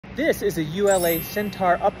This is a ULA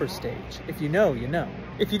Centaur Upper Stage. If you know, you know.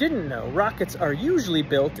 If you didn't know, rockets are usually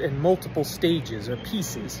built in multiple stages or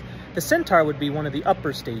pieces. The Centaur would be one of the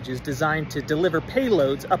upper stages designed to deliver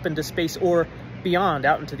payloads up into space or beyond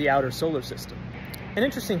out into the outer solar system. An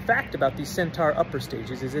interesting fact about these Centaur upper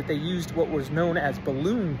stages is that they used what was known as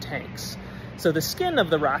balloon tanks. So the skin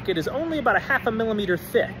of the rocket is only about 0.5 millimeter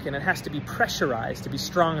thick, and it has to be pressurized to be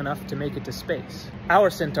strong enough to make it to space.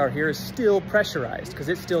 Our Centaur here is still pressurized because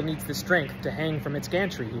it still needs the strength to hang from its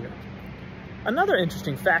gantry here. Another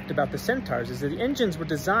interesting fact about the Centaurs is that the engines were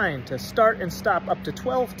designed to start and stop up to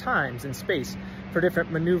 12 times in space for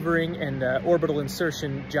different maneuvering and orbital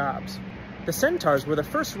insertion jobs. The Centaurs were the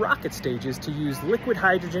first rocket stages to use liquid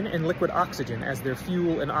hydrogen and liquid oxygen as their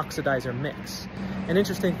fuel and oxidizer mix. An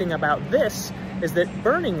interesting thing about this is that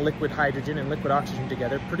burning liquid hydrogen and liquid oxygen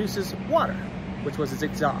together produces water, which was its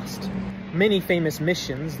exhaust. Many famous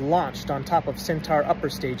missions launched on top of Centaur upper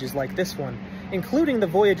stages like this one, including the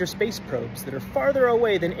Voyager space probes that are farther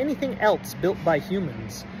away than anything else built by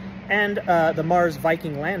humans, and the Mars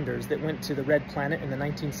Viking landers that went to the Red Planet in the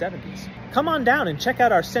 1970s. Come on down and check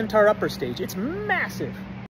out our Centaur upper stage. It's massive.